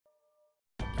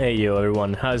Hey yo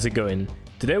everyone, how's it going?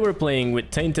 Today we're playing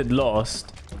with Tainted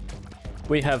Lost.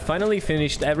 We have finally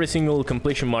finished every single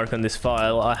completion mark on this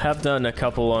file. I have done a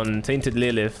couple on Tainted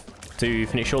Lilith to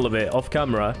finish all of it off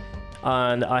camera.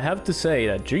 And I have to say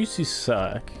that Juicy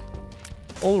Sack...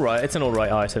 Alright, it's an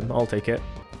alright item, I'll take it.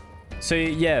 So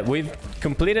yeah, we've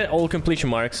completed all completion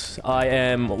marks. I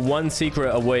am one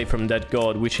secret away from Dead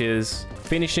God, which is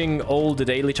finishing all the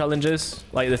daily challenges,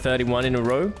 like the 31 in a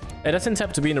row. It doesn't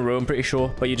have to be in a row, I'm pretty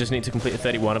sure, but you just need to complete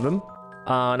 31 of them.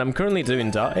 And I'm currently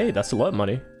doing that. Hey, that's a lot of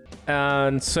money.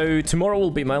 And so tomorrow will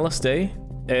be my last day.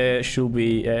 It should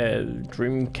be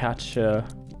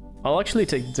Dreamcatcher. I'll actually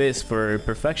take this for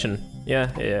perfection.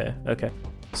 Yeah, okay.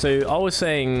 So I was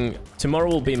saying tomorrow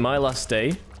will be my last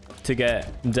day to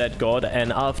get Dead God,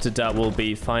 and after that we'll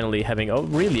be finally having... Oh,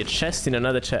 really? A chest in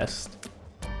another chest?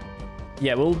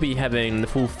 Yeah, we'll be having the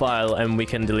full file and we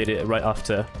can delete it right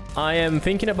after. I am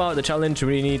thinking about the challenge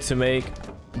we need to make.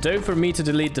 Though for me to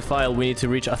delete the file, we need to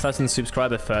reach 1,000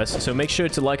 subscribers first, so make sure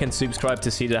to like and subscribe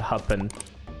to see that happen.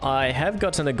 I have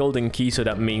gotten a golden key, so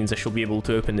that means I should be able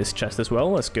to open this chest as well.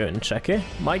 Let's go and check it.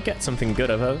 Might get something good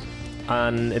of it.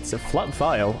 And it's a flat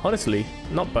file. Honestly,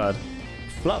 not bad.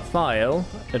 Flat file,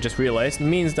 I just realized,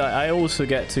 means that I also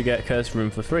get to get Cursed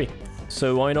Room for free.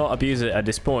 So why not abuse it at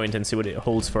this point and see what it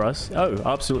holds for us? Oh,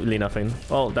 absolutely nothing.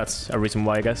 Well, that's a reason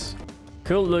why, I guess.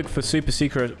 Cool look for super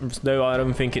secrets, though I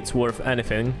don't think it's worth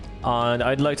anything. And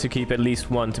I'd like to keep at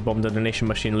least one to bomb the donation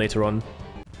machine later on.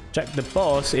 Check the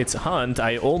boss, it's Hunt.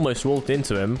 I almost walked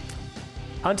into him.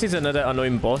 Hunt is another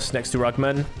annoying boss next to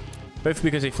Ragman. Both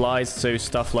because he flies, so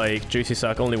stuff like Juicy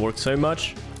Sack only works so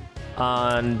much.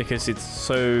 And because it's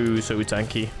so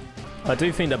tanky. I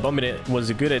do think that bombing it was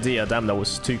a good idea. Damn, that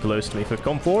was too close to me. If we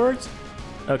come forward...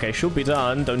 Okay, should be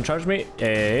done. Don't charge me.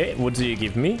 What do you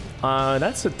give me?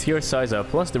 That's a tier size up,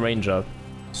 plus the range up.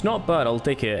 It's not bad, I'll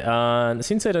take it. And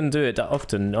since I don't do it that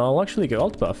often, I'll actually go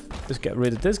alt buff. Just get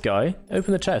rid of this guy,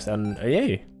 open the chest, and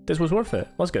yay, this was worth it.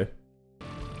 Let's go.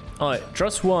 Alright,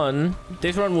 Trust 1.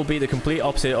 This run will be the complete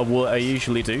opposite of what I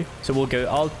usually do. So we'll go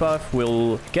alt buff,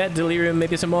 we'll get Delirium,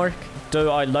 maybe some mark.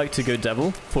 Though I like to go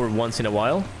Devil for once in a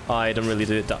while. I don't really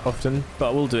do it that often,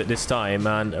 but we'll do it this time.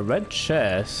 And a red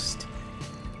chest.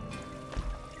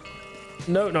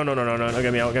 No,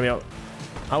 get me out.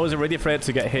 I was already afraid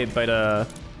to get hit by the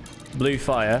blue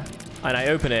fire. And I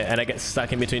open it and I get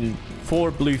stuck in between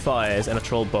 4 blue fires and a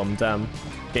troll bomb. Damn.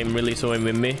 Game really toying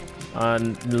with me.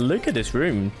 And look at this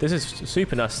room. This is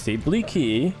super nasty. Blue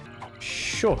key.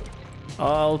 Sure.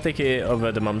 I'll take it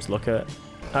over the mum's locker.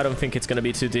 I don't think it's going to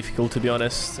be too difficult, to be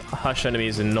honest. Hush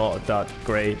enemies are not that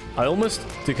great. I almost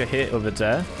took a hit over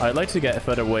there. I'd like to get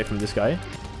further away from this guy.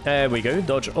 There we go.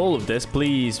 Dodge all of this.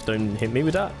 Please don't hit me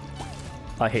with that.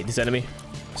 I hate this enemy.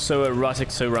 So erratic,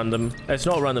 so random. It's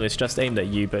not random, it's just aimed at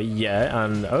you, but yeah,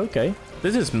 and okay.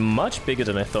 This is much bigger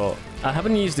than I thought. I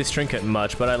haven't used this trinket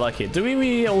much, but I like it. Do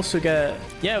we also get...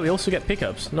 Yeah, we also get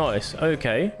pickups. Nice.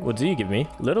 Okay, what do you give me?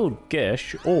 Little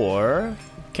Gish or...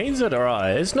 Cane's Other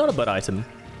Eye. It's not a bad item.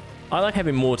 I like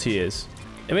having more tiers.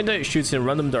 Even though it shoots in a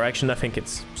random direction, I think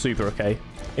it's super okay.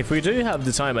 If we do have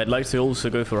the time, I'd like to also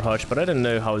go for Hush, but I don't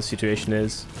know how the situation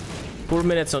is. 4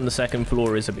 minutes on the second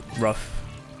floor is a bit rough.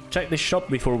 Check the shop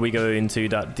before we go into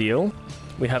that deal.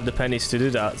 We have the pennies to do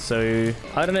that, so...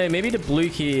 I don't know, maybe the blue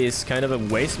key is kind of a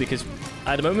waste, because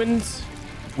at the moment,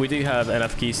 we do have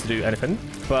enough keys to do anything.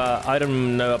 But I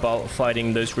don't know about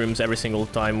fighting those rooms every single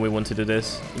time we want to do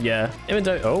this. Yeah, even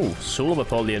though... Oh, Soul of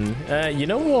Apollyon. You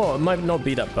know what? It might not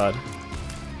be that bad.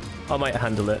 I might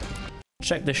handle it.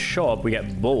 Check the shop, we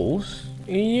get balls.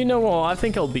 You know what? I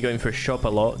think I'll be going for shop a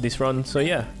lot this run, so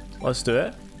yeah, let's do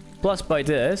it. Plus, by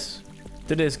this...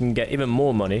 This can get even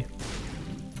more money.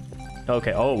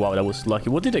 Okay, oh wow, that was lucky.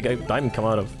 What did a diamond come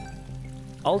out of?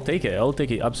 I'll take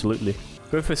it, absolutely.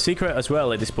 Go for secret as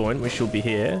well at this point, we should be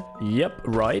here. Yep,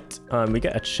 right. We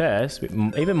get a chest with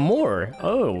even more.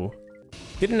 Oh.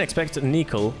 Didn't expect a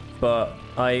nickel, but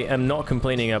I am not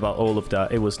complaining about all of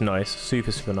that. It was nice,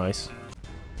 super nice.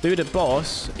 Do the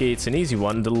boss, it's an easy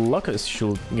one. The lockers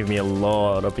should give me a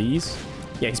lot of ease.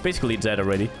 Yeah, he's basically dead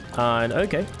already. And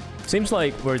okay. Seems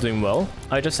like we're doing well.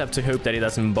 I just have to hope that he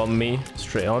doesn't bomb me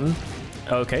straight on.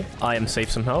 Okay, I am safe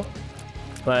somehow.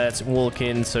 Let's walk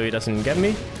in so he doesn't get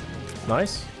me.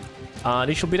 Nice. And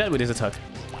he should be dead with his attack.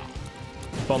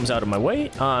 Bombs out of my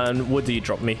way. And what do you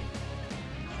drop me?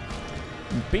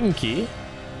 Binky.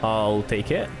 I'll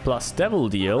take it. Plus Devil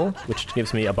Deal, which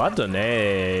gives me Abaddon.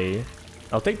 Hey.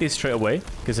 I'll take this straight away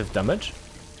because of damage.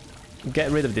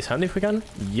 Get rid of this hand if we can.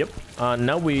 Yep. And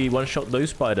now we one-shot those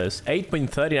spiders.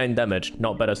 8.39 damage.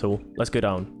 Not bad at all. Let's go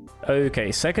down.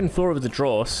 Okay, second floor of the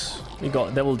Dross. We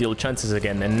got Devil Deal chances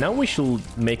again, and now we should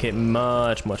make it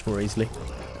much more easily.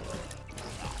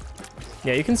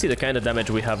 Yeah, you can see the kind of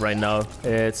damage we have right now.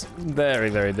 It's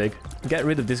very big. Get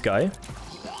rid of this guy.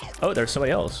 Oh, there's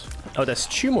somebody else. Oh, there's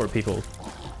 2 more people.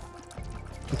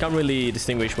 You can't really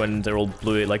distinguish when they're all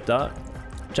blue like that.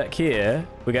 Check here.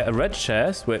 We get a red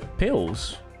chest with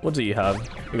pills. What do you have?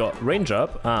 We got range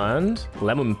up and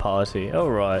lemon party.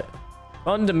 Alright.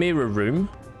 On the mirror room.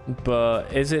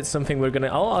 But is it something we're gonna...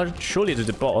 I'll surely do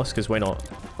the boss, because why not?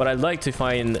 But I'd like to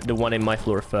find the one in my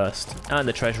floor first. And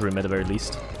the treasure room at the very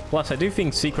least. Plus, I do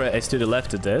think secret is to the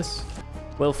left of this.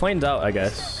 We'll find out, I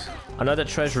guess. Another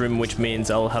treasure room, which means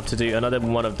I'll have to do another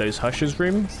one of those hushes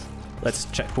rooms. Let's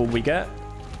check what we get.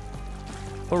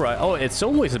 Alright, oh, it's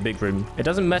always a big room. It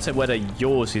doesn't matter whether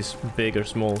yours is big or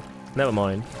small. Never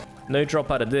mind. No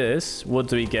drop out of this. What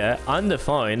do we get?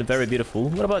 Undefined, very beautiful.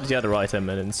 What about the other item?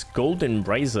 And it's golden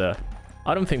razor.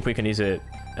 I don't think we can use it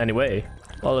anyway.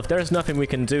 Well, if there's nothing we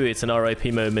can do, it's an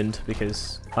RIP moment,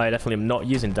 because I definitely am not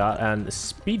using that. And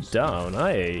speed down,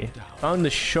 aye. Found the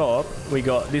shop. We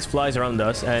got these flies around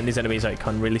us, and these enemies I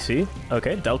can't really see.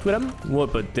 Okay, dealt with them. What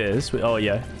about this? Oh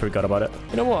yeah, forgot about it.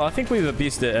 You know what? I think we've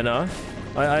abused it enough.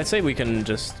 I'd say we can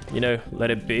just, you know,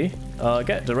 let it be.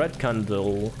 Get the red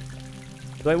candle.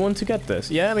 Do I want to get this?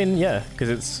 Yeah, I mean, yeah, because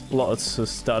it's lots to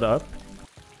start up.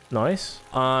 Nice.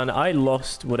 And I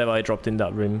lost whatever I dropped in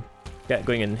that room. Get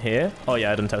going in here. Oh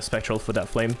yeah, I don't have spectral for that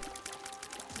flame.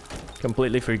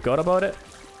 Completely forgot about it.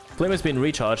 Flame has been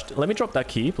recharged. Let me drop that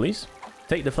key, please.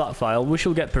 Take the flat file. We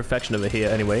shall get perfection over here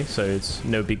anyway, so it's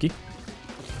no biggie.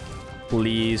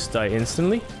 Please die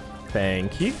instantly.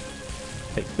 Thank you.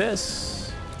 Take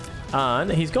this.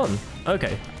 And he's gone.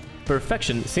 Okay.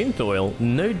 Perfection, synth oil,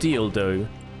 no deal though.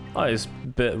 Oh, it's a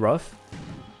bit rough.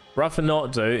 Rough or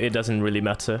not though, it doesn't really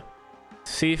matter.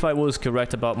 See if I was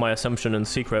correct about my assumption on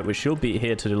secret, which should be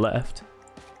here to the left.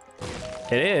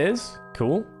 It is.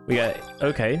 Cool. We get...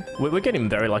 Okay. We're getting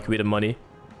very lucky with the money.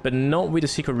 But not with the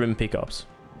secret room pickups.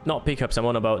 Not pickups, I'm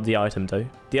on about the item though.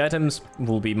 The items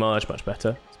will be much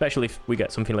better. Especially if we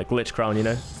get something like Glitch Crown, you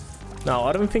know. Now,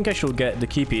 I don't think I should get the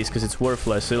key piece because it's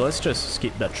worthless, so let's just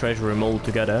skip that treasure room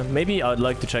altogether. Maybe I'd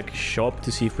like to check shop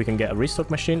to see if we can get a restock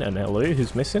machine. And hello,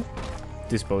 who's missing?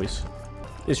 These boys.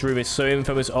 This room is so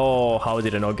infamous. Oh, how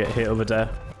did I not get hit over there?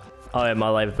 I am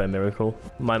alive by miracle.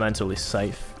 My mantle is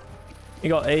safe. We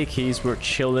got A keys, we're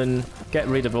chilling. Get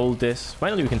rid of all this.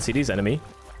 Finally, we can see this enemy.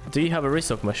 Do you have a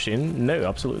restock machine? No,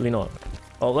 absolutely not.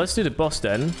 Well, let's do the boss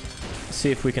then.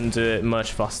 See if we can do it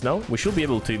much faster now. We should be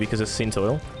able to because of synth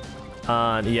oil.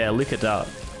 And yeah, look at that.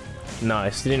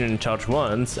 Nice, didn't charge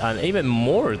once, and even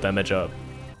more damage up.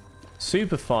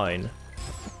 Super fine.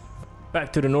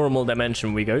 Back to the normal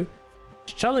dimension we go.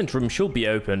 Challenge room should be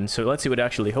open, so let's see what it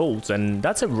actually holds. And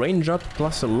that's a range up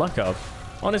plus a luck up.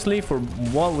 Honestly, for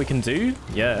what we can do,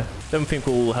 yeah. Don't think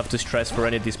we'll have to stress for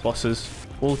any of these bosses.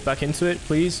 Walk back into it,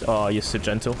 please. Oh, you're so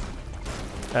gentle.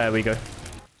 There we go.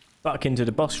 Back into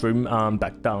the boss room and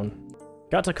back down.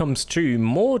 Catacombs 2,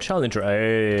 more challenger.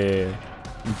 Hey,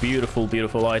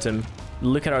 beautiful item.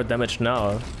 Look at our damage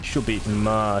now. Should be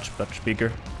much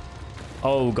bigger.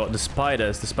 Oh god, the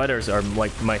spiders. The spiders are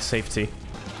like my safety.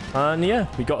 And yeah,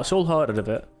 we got a soul heart out of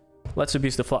it. Let's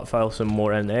abuse the flat file some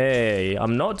more. And hey,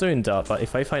 I'm not doing that, but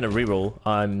if I find a reroll,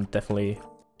 I'm definitely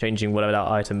changing whatever that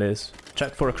item is.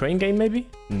 Check for a crane game maybe?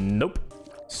 Nope.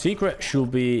 Secret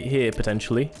should be here,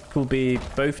 potentially. Could be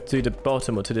both to the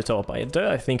bottom or to the top.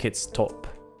 I think it's top.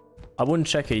 I wouldn't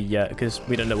check it yet, because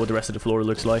we don't know what the rest of the floor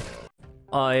looks like.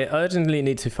 I urgently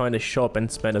need to find a shop and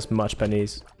spend as much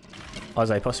pennies as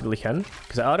I possibly can,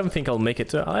 because I don't think I'll make it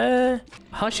to...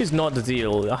 Hush is not the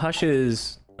deal. Hush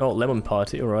is... Oh, lemon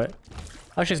party, alright.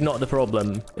 Hush is not the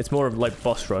problem. It's more of like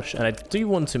boss rush, and I do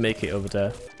want to make it over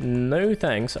there. No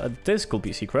thanks. This could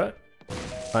be secret.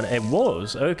 And it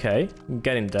was, okay,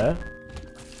 getting there.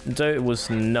 Though it was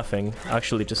nothing,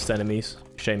 actually just enemies.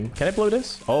 Shame. Can I blow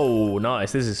this? Oh,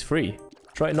 nice, this is free.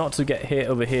 Try not to get hit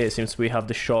over here since we have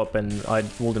the shop and I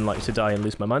wouldn't like to die and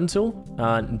lose my mantle.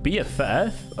 And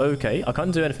BFF, okay, I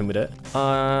can't do anything with it.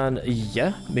 And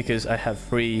yeah, because I have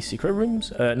 3 secret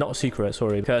rooms. Not secret,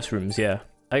 sorry, curse rooms, yeah.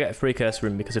 I get 3 curse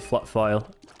room because of flat file.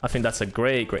 I think that's a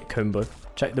great combo.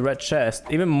 Check the red chest.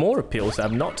 Even more pills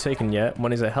I've not taken yet.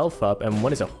 One is a health up and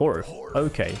one is a horror.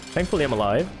 Okay, thankfully I'm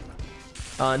alive.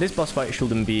 This boss fight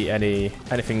shouldn't be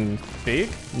anything big.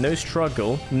 No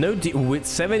struggle. No deal. With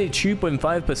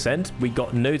 72.5%, we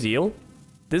got no deal.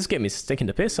 This game is taking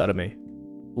the piss out of me.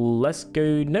 Let's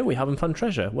go... No, we haven't found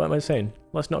treasure. What am I saying?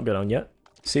 Let's not go down yet.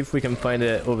 See if we can find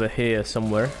it over here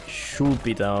somewhere. Should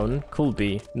be down. Could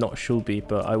be. Not should be,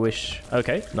 but I wish.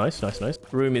 Okay, nice, nice, nice.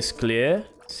 Room is clear.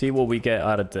 See what we get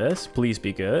out of this. Please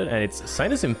be good. And it's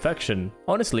sinus infection.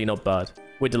 Honestly, not bad.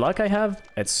 With the luck I have,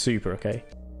 it's super okay.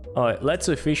 Alright, let's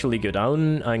officially go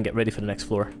down and get ready for the next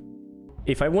floor.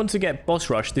 If I want to get boss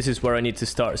rush, this is where I need to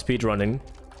start speedrunning.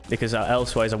 Because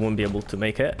elsewise I won't be able to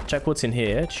make it. Check what's in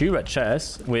here. 2 red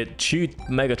chests with 2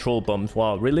 mega troll bombs.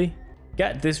 Wow, really?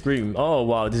 Get this room. Oh,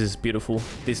 wow, this is beautiful.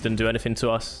 This didn't do anything to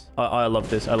us. I love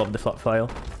this. I love the flat file.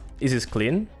 Is this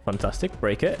clean? Fantastic.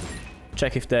 Break it.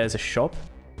 Check if there's a shop.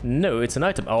 No, it's an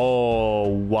item. Oh,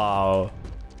 wow.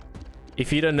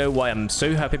 If you don't know why I'm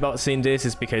so happy about seeing this,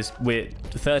 is because with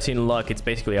 13 luck, it's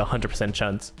basically a 100%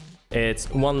 chance. It's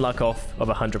 1 luck off of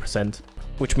 100%,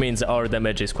 which means our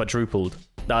damage is quadrupled.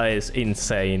 That is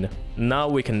insane. Now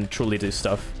we can truly do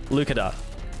stuff. Look at that.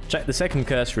 Check the second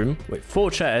curse room with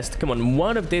 4 chests. Come on,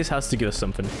 one of these has to give us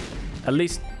something. At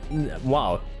least,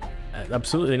 wow.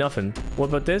 Absolutely nothing. What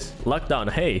about this? Luck down.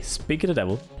 Hey, speak of the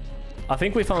devil. I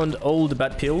think we found all the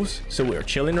bad pills, so we're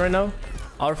chilling right now.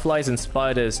 Our flies and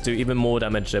spiders do even more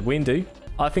damage than we do.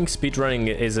 I think speedrunning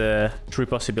is a true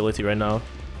possibility right now.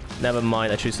 Never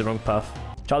mind, I choose the wrong path.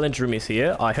 Challenge room is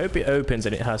here. I hope it opens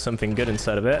and it has something good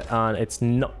inside of it, and it's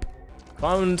not.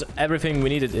 Found everything we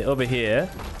needed over here.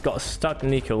 Got a stuck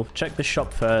nickel. Check the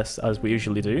shop first, as we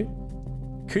usually do.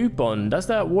 Coupon, does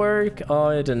that work?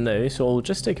 I don't know, so I'll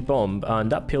just take a bomb,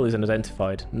 and that pill isn't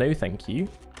identified. No, thank you.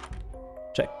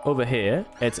 Check over here.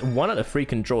 It's 1 out of 3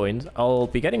 conjoined. I'll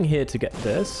be getting here to get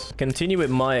this. Continue with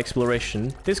my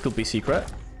exploration. This could be secret.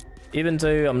 Even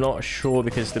though I'm not sure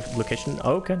because the location...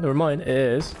 Oh, okay, never mind. It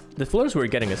is. The floors we're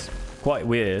getting is quite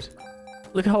weird.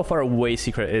 Look at how far away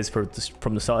secret is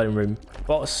from the starting room.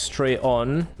 Boss straight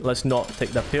on. Let's not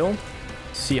take that pill.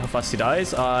 See how fast he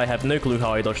dies. I have no clue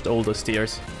how I dodged all those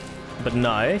tears. But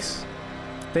nice.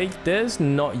 Take this.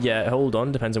 Not yet. Hold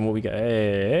on. Depends on what we get.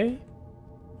 Hey.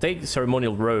 Take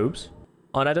ceremonial robes.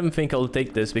 And I don't think I'll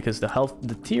take this because the health,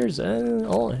 the tears,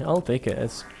 I'll take it.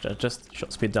 It's just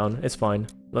shot speed down. It's fine.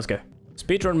 Let's go.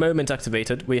 Speedrun moment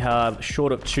activated. We have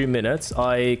short of 2 minutes.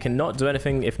 I cannot do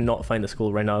anything if not find the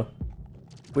skull right now.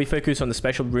 We focus on the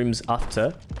special rooms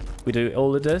after we do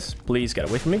all of this. Please get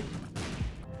away from me.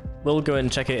 We'll go and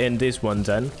check it in this one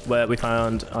then, where we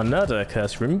found another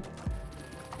curse room.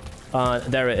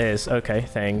 There it is. Okay,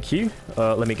 thank you.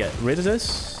 Let me get rid of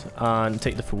this and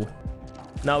take the fool.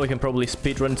 Now we can probably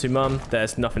speedrun to mum.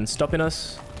 There's nothing stopping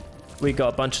us. We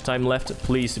got a bunch of time left.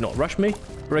 Please do not rush me.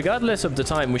 Regardless of the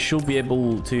time, we should be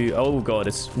able to... Oh god,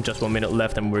 it's just 1 minute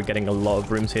left and we're getting a lot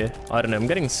of rooms here. I don't know, I'm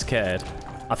getting scared.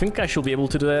 I think I should be able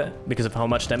to do it because of how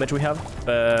much damage we have.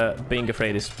 Being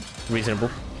afraid is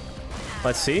reasonable.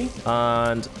 Let's see.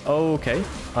 And... Okay.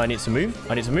 I need to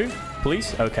move. I need to move.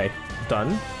 Please. Okay.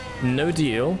 Done. No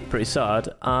deal. Pretty sad.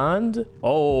 And...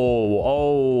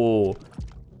 Oh.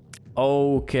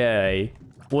 Okay.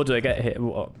 What do I get here?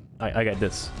 Oh, I get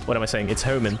this. What am I saying? It's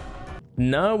homing.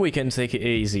 Now we can take it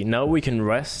easy. Now we can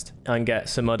rest and get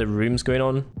some other rooms going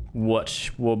on.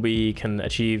 Watch what we can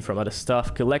achieve from other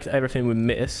stuff. Collect everything we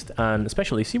missed. And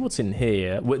especially see what's in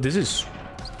here. This is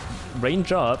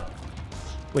range up,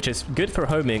 which is good for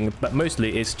homing, but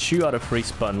mostly it's 2 out of 3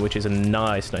 spun, which is a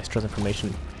nice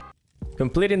transformation.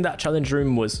 Completing that challenge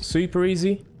room was super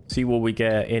easy. See what we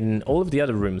get in all of the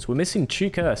other rooms. We're missing 2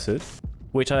 Chassed,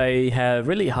 which I have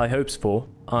really high hopes for.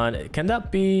 And can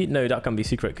that be... No, that can't be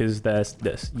secret because there's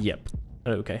this. Yep.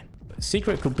 Okay.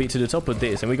 Secret could be to the top of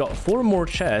this. And we got 4 more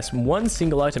chests. 1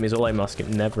 single item is all I'm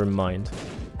asking. Never mind.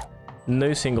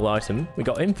 No single item. We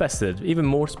got infested. Even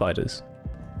more spiders.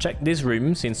 Check this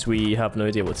room since we have no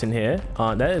idea what's in here.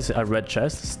 There is a red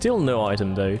chest. Still no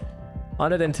item though.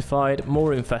 Unidentified.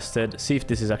 More infested. See if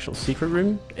this is actual secret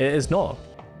room. It is not.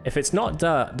 If it's not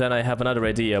that, then I have another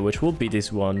idea, which will be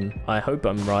this one. I hope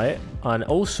I'm right. And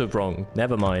also wrong.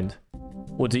 Never mind.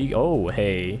 What do you... Oh,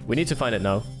 hey. We need to find it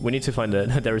now. We need to find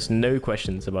it. There is no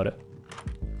questions about it.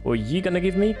 What are you gonna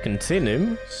give me?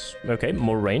 Continuum. Okay,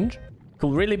 more range.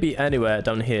 Could really be anywhere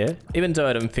down here. Even though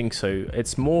I don't think so.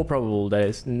 It's more probable that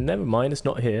it's... Never mind, it's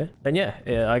not here. And yeah,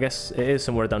 I guess it is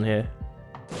somewhere down here.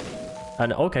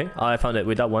 And okay, I found it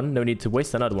with that one. No need to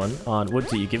waste another one. And what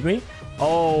do you give me?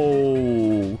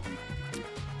 Oh.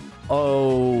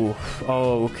 Oh.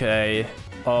 Okay.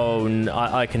 Oh,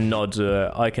 I cannot do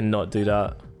it. I cannot do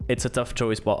that. It's a tough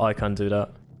choice, but I can't do that.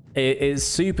 It is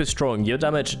super strong. Your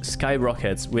damage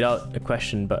skyrockets without a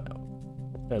question, but...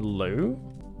 Hello?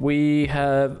 We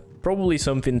have probably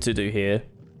something to do here.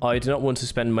 I do not want to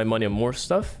spend my money on more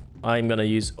stuff. I'm gonna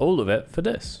use all of it for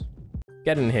this.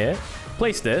 Get in here,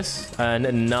 place this,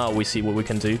 and now we see what we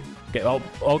can do. Okay, oh,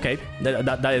 okay.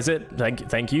 That is it.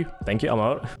 Thank you. I'm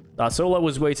out. That's all I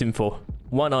was waiting for.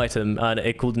 One item, and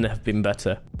it couldn't have been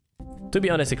better. To be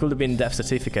honest, it could have been death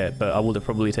certificate, but I would have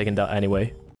probably taken that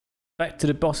anyway. Back to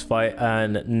the boss fight,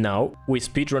 and now we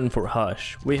speedrun for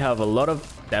Hush. We have a lot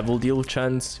of devil deal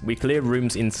chance. We clear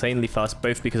rooms insanely fast,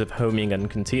 both because of homing and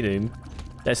continuum.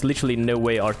 There's literally no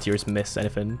way our tiers miss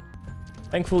anything.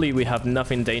 Thankfully, we have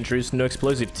nothing dangerous, no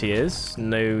explosive tiers,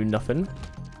 no nothing.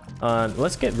 And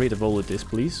let's get rid of all of this,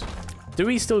 please. Do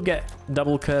we still get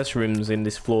double curse rooms in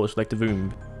these floors, like the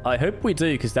room? I hope we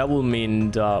do, because that will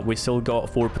mean that we still got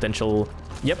 4 potential...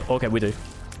 Yep, okay, we do.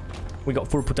 We got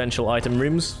 4 potential item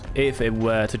rooms, if it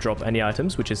were to drop any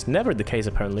items, which is never the case,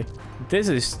 apparently. This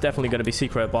is definitely going to be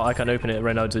secret, but I can open it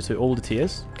right now due to all the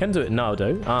tiers. Can do it now,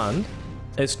 though, and...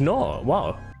 It's not.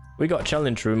 Wow. We got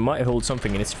challenge room, might hold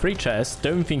something in its free chest.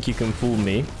 Don't think you can fool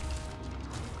me.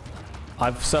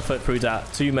 I've suffered through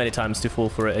that too many times to fall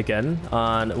for it again.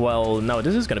 And, well, no,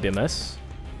 this is going to be a mess.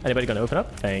 Anybody going to open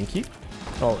up? Thank you.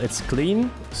 Well, it's clean.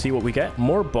 See what we get.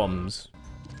 More bombs.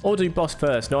 Or do boss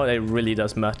first. No, it really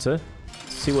does matter.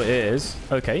 See what it is.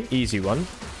 Okay, easy one.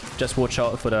 Just watch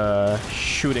out for the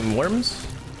shooting worms.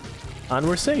 And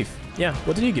we're safe. Yeah,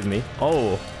 what did you give me?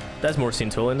 Oh, there's more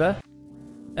Sintool in there.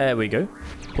 There we go.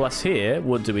 Plus here,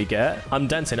 what do we get? I'm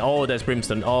dancing. Oh, there's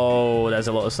Brimstone. Oh, there's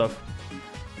a lot of stuff.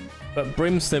 But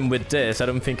Brimstone with this, I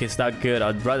don't think it's that good.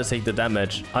 I'd rather take the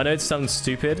damage. I know it sounds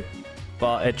stupid,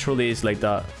 but it truly is like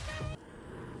that.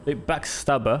 Big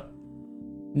backstabber.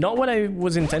 Not what I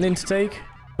was intending to take,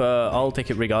 but I'll take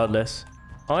it regardless.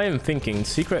 I am thinking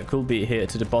secret could be here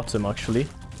to the bottom, actually.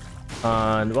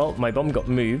 And, well, my bomb got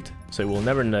moved, so we'll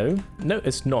never know. No,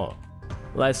 it's not.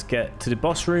 Let's get to the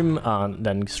boss room and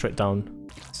then straight down.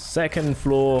 Second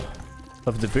floor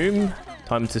of the room.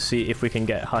 Time to see if we can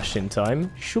get Hush in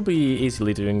time. Should be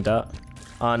easily doing that.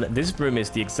 And this room is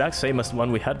the exact same as the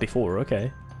one we had before.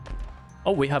 Okay.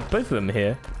 Oh, we have both of them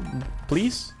here.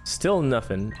 Please? Still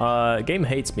nothing. Game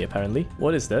hates me, apparently.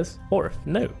 What is this? Fourth?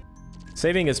 No.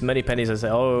 Saving as many pennies as...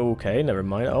 Okay, never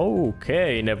mind.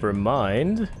 Okay, never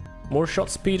mind. More shot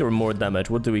speed or more damage?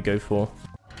 What do we go for?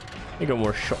 We go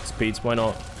more shot speeds. Why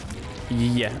not?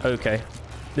 Yeah, okay.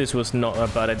 This was not a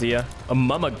bad idea. A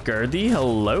Mama Gertie?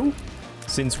 Hello?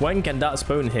 Since when can that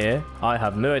spawn here? I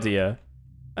have no idea.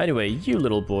 Anyway, you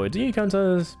little boy, do you count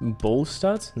as ball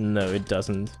stat? No, it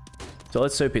doesn't. So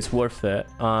let's hope it's worth it.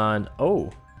 And, oh,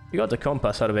 you got the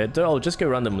compass out of it. I'll just go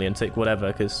randomly and take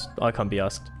whatever, because I can't be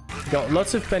asked. Got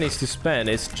lots of pennies to spend.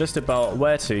 It's just about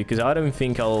where to, because I don't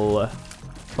think I'll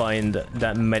find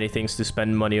that many things to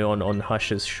spend money on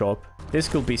Hush's shop. This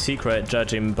could be secret,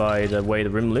 judging by the way the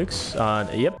room looks.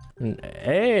 And, yep.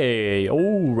 Hey!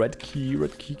 Oh, red key,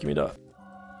 give me that.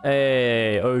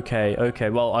 Hey, okay.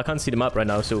 Well, I can't see the map right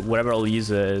now, so whatever I'll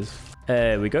use is...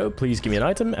 There we go. Please give me an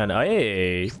item. And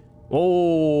hey!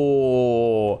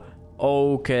 Oh!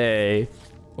 Okay.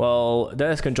 Well,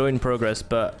 there's conjoined progress,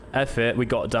 but F it. We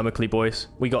got Damocles, boys.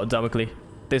 We got Damocles.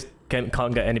 This can't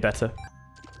get any better.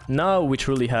 Now we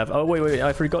truly have... Oh, wait.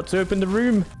 I forgot to open the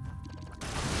room.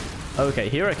 Okay,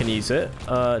 here I can use it.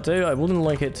 Though I wouldn't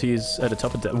like it to use at the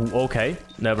top of the... Okay,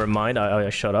 never mind. I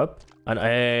shut up. And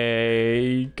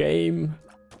a game.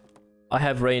 I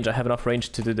have range. I have enough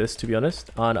range to do this, to be honest.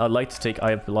 And I'd like to take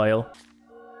Eye of Belial.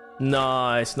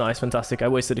 Nice, fantastic. I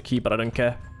wasted a key, but I don't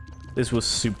care. This was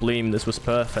sublime. This was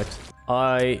perfect.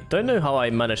 I don't know how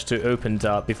I managed to open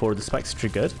that before the specs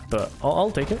triggered, but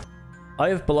I'll take it. Eye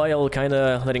of Belial kind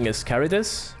of letting us carry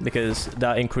this, because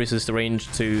that increases the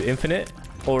range to infinite.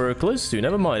 Or close to,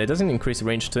 never mind. It doesn't increase the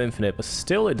range to infinite, but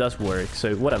still it does work.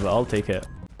 So whatever, I'll take it.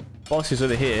 Boss is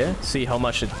over here. See how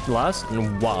much it lasts.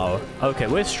 And wow. Okay,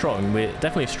 we're strong. We're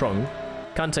definitely strong.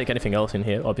 Can't take anything else in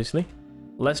here, obviously.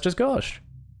 Let's just go Hush.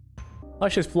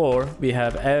 Hush's floor. We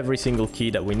have every single key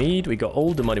that we need. We got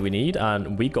all the money we need.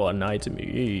 And we got an item.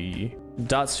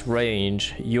 That's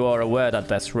range. You are aware that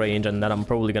that's range. And that I'm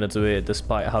probably going to do it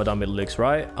despite how dumb it looks,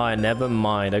 right? Never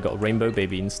mind. I got Rainbow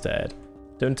Baby instead.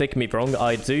 Don't take me wrong.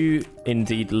 I do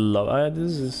indeed love...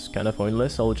 this is kind of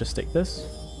pointless. I'll just take this.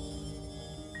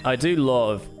 I do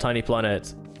love Tiny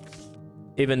Planet.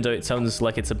 Even though it sounds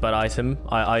like it's a bad item,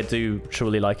 I do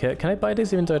truly like it. Can I buy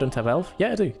this even though I don't have health?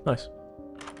 Yeah, I do. Nice.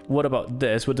 What about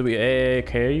this? What do we...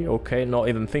 Okay. Not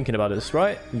even thinking about this,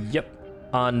 right? Yep.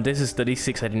 And this is the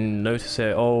D6. I didn't notice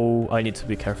it. Oh, I need to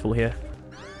be careful here.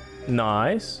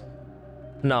 Nice.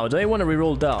 Now, do I want to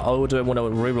reroll that? Or do I want to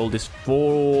reroll this?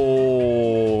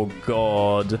 Oh,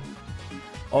 God.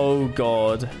 Oh,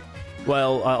 God.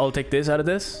 Well, I'll take this out of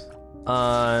this.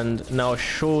 And now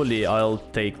surely I'll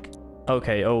take...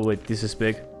 Okay, oh wait, this is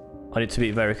big. I need to be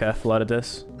very careful out of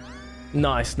this.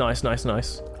 Nice.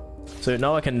 So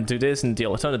now I can do this and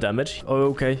deal a ton of damage. Oh,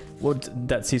 okay. What?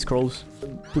 Dead Sea Scrolls.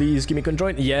 Please give me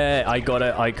conjoint. Yeah, I got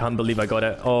it. I can't believe I got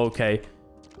it. Okay.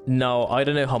 Now, I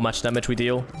don't know how much damage we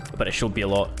deal, but it should be a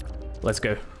lot. Let's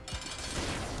go.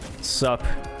 Sup.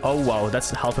 Oh, wow.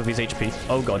 That's half of his HP.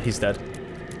 Oh, God. He's dead.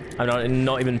 I'm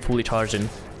not even fully charging.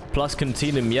 Plus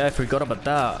Continuum. Yeah, I forgot about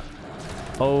that.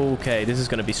 Okay, this is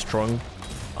going to be strong.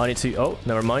 I need to... Oh,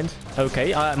 never mind.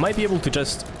 Okay, I might be able to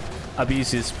just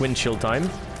abuse his windshield time.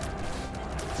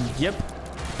 Yep.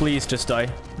 Please just die.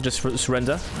 Just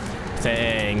surrender.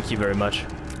 Thank you very much.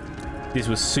 This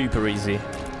was super easy.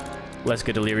 Let's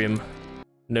go Delirium.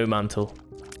 No mantle.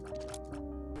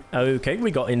 Okay, we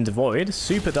got In the Void.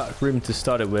 Super Dark Room to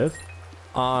start it with.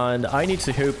 And I need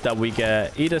to hope that we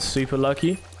get either Super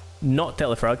Lucky, not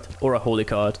Telefract, or a Holy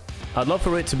Card. I'd love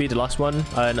for it to be the last one.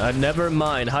 And I never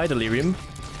mind. Hi, Delirium.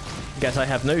 Guess I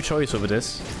have no choice over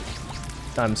this.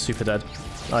 I'm super dead.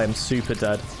 I am super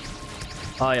dead.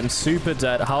 I am super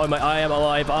dead. How am I? I am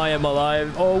alive. I am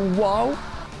alive. Oh, wow.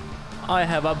 I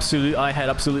had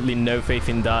absolutely no faith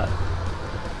in that.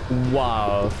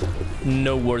 Wow.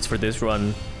 No words for this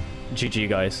run. GG,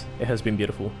 guys. It has been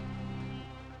beautiful.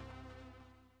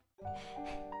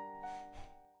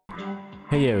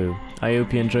 Hey yo, I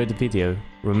hope you enjoyed the video.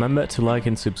 Remember to like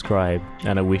and subscribe,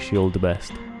 and I wish you all the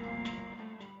best.